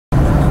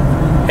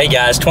Hey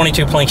guys,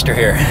 22 Plinkster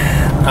here.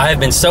 I have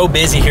been so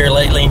busy here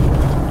lately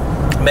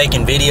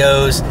making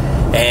videos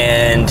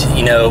and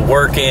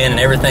working and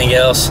everything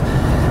else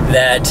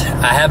that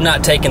I have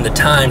not taken the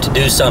time to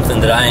do something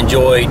that I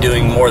enjoy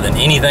doing more than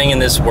anything in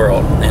this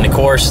world, and of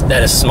course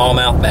that is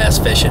smallmouth bass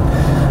fishing.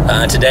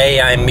 Today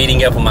I'm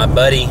meeting up with my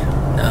buddy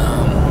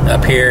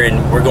up here,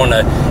 and we're going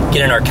to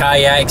get in our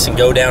kayaks and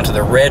go down to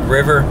the Red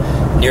River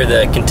near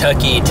the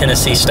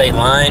Kentucky-Tennessee state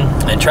line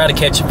and try to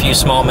catch a few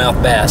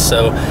smallmouth bass.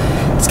 So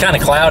it's kind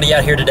of cloudy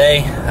out here today,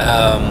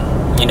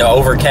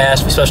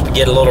 overcast. We're supposed to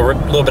get a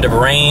little bit of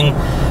rain.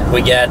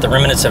 We got the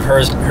remnants of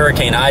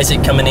Hurricane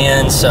Isaac coming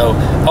in, so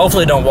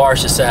hopefully it don't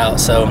wash us out.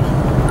 So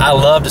I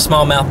love to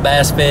smallmouth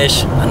bass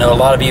fish. I know a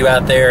lot of you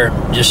out there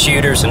are just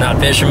shooters and not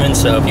fishermen,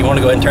 so if you want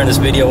to go ahead and turn this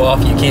video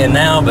off, you can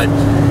now. But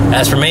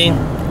as for me,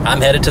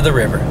 I'm headed to the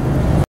river.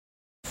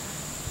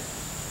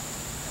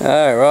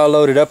 Alright, we're all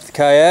loaded up with the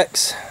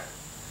kayaks.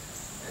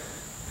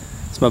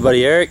 It's my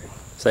buddy Eric.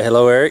 Say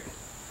hello, Eric.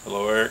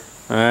 Hello, Eric.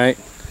 Alright,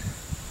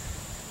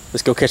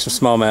 let's go catch some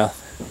smallmouth.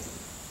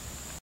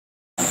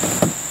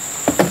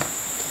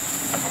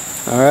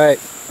 Alright,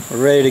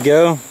 we're ready to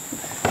go.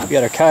 We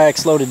got our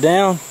kayaks loaded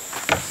down.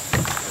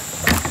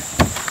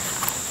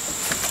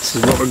 This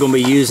is what we're going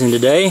to be using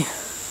today.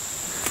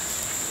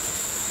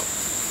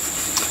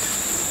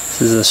 This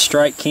is a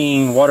Strike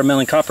King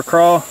watermelon copper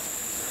crawl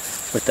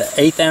with the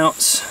 1/8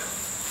 ounce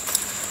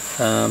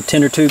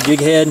tender tube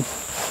jig head.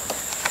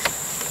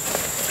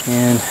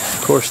 And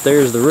of course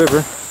there's the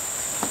river.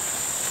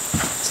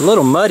 It's a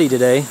little muddy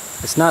today.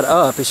 It's not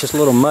up, it's just a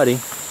little muddy.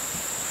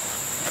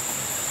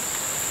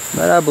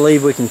 But I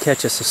believe we can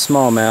catch us a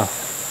smallmouth.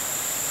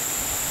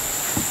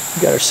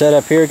 We got our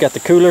setup here, got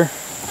the cooler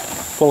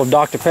full of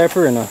Dr.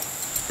 Pepper and a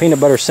peanut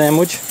butter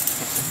sandwich.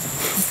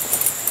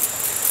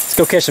 Let's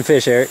go catch some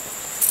fish, Eric.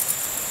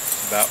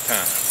 It's about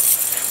time.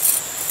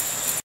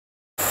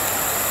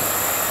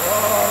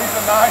 Oh, he's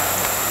a nice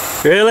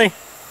one. Really?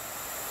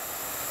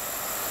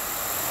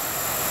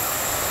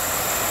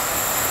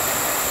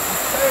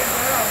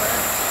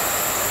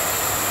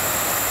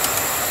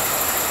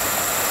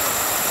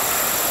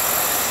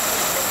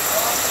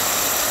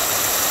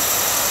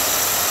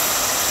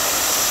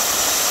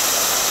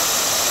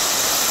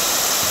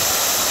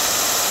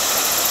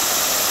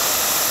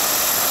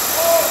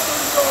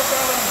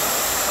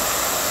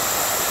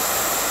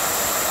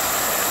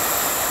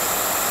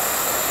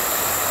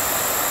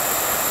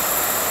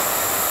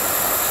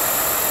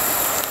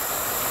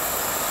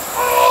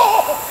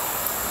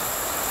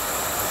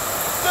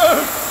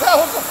 That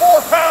was a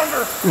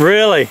 4-pounder.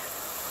 Really?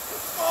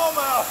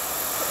 Smallmouth.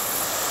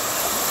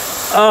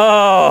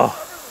 Oh.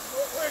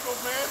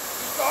 Wiggles, man.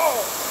 He's all.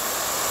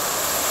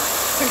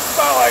 He's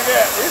about like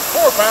that. He's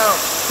 4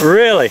 pounds.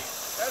 Really?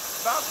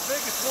 That's about the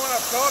biggest one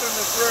I've caught in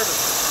this river.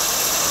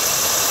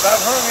 That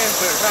I've hung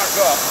into, not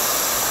caught.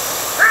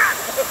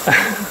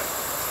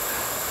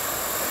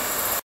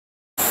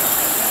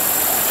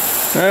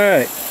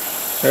 Alright.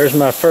 There's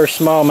my first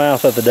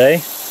smallmouth of the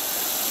day.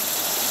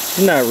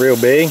 He's not real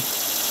big.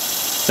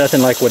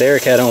 Nothing like what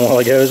Eric had on a while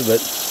ago, but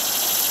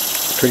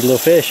pretty little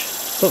fish. A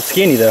little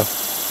skinny though.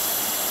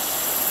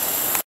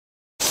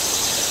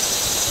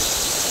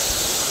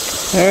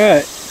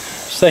 Alright,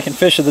 second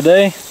fish of the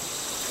day.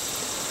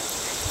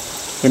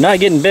 They're not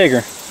getting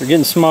bigger, they're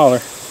getting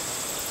smaller.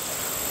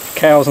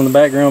 Cows in the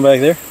background back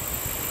there.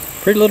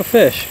 Pretty little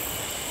fish.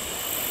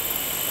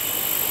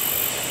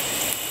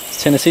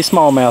 It's Tennessee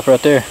smallmouth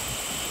right there.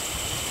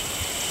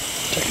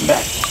 Check him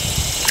back.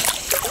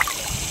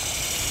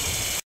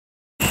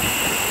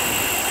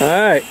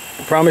 Alright,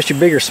 I promised you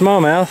bigger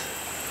smallmouth.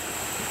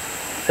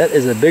 That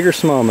is a bigger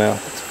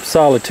smallmouth. It's a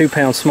solid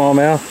 2-pound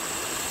smallmouth.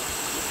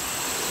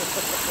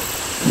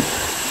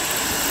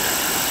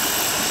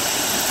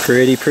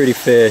 Pretty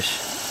fish.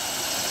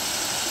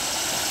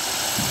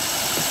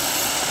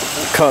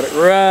 Caught it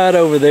right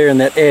over there in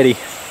that eddy.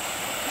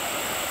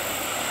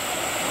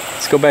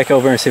 Let's go back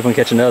over and see if we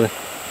can catch another.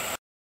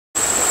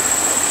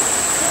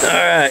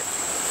 Alright.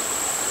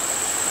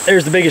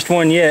 There's the biggest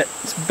one yet.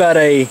 It's about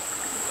a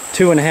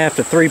 2.5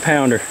 to 3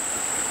 pounder.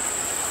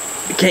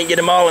 You can't get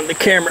them all in the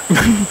camera.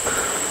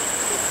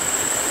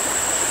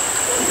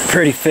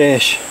 Pretty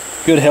fish.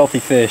 Good healthy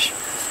fish.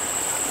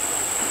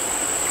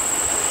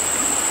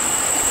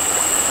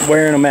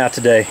 Wearing them out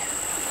today.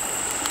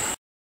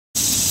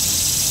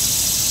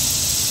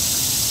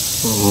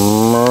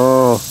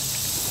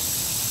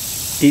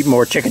 Eat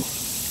more chicken.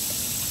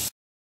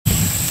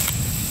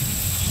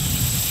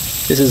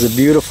 This is a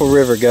beautiful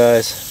river,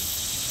 guys.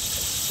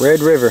 Red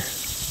River.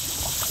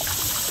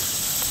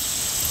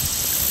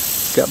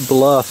 Got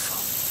bluff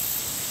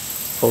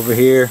over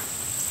here.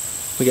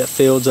 We got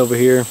fields over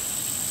here.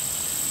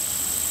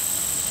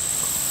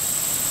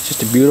 It's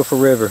just a beautiful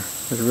river.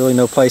 There's really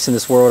no place in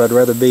this world I'd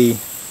rather be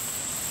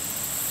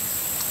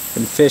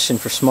than fishing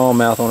for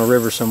smallmouth on a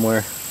river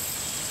somewhere.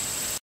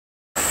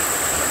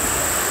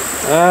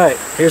 Alright,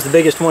 here's the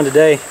biggest one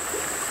today.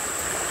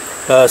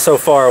 So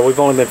far,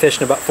 we've only been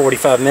fishing about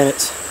 45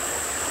 minutes.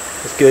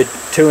 It's good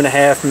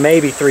 2.5,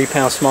 maybe 3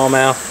 pound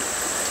smallmouth.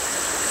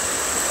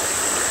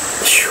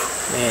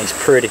 Man, he's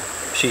pretty.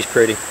 She's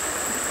pretty.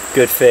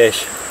 Good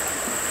fish.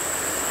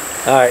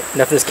 Alright,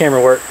 enough of this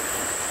camera work.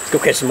 Let's go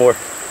catch some more.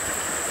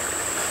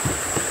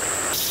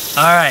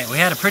 Alright, we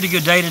had a pretty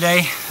good day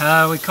today.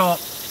 We caught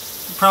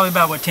probably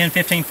about, what, 10,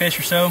 15 fish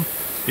or so.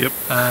 Yep.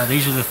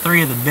 These are the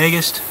 3 of the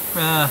biggest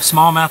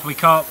smallmouth we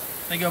caught.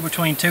 They go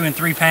between 2 and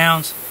 3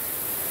 pounds.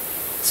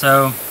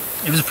 So,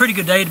 it was a pretty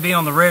good day to be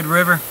on the Red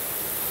River.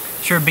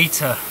 Sure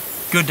beats a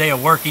good day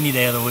of work any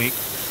day of the week.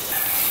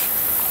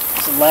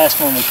 It's the last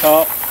one we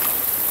caught.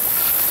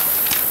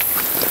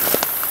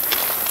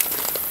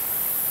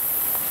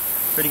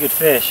 Pretty good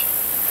fish.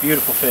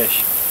 Beautiful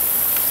fish.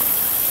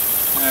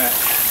 Alright.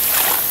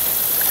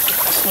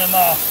 Swim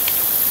off.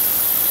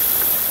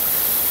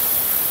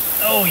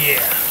 Oh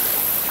yeah.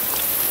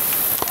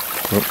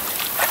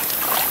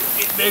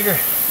 Get bigger.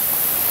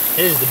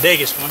 This is the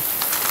biggest one.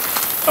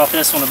 Caught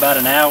this one about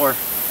an hour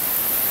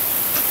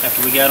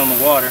after we got on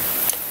the water.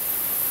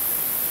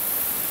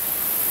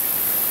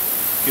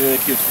 Good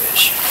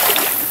fish.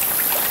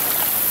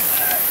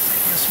 Alright, see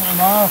if he'll swim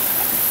off.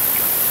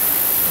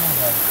 Come on,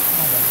 buddy.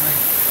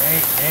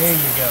 There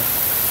you go.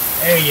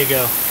 There you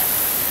go.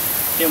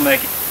 He'll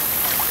make it.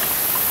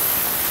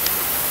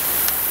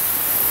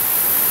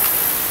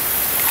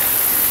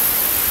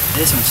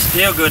 This one's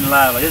still good and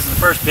lively. This is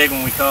the first big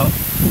one we caught.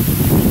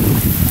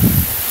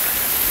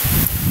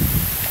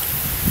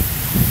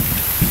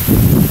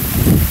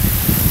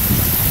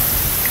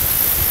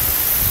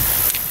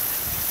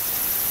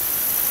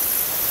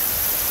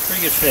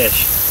 Pretty good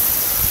fish.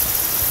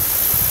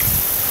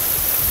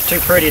 Too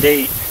pretty to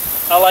eat.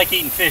 I like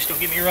eating fish, don't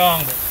get me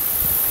wrong, but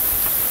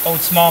old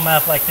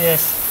smallmouth like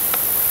this,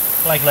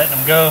 I like letting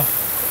them go.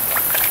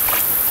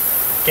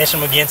 Catch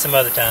them again some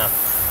other time.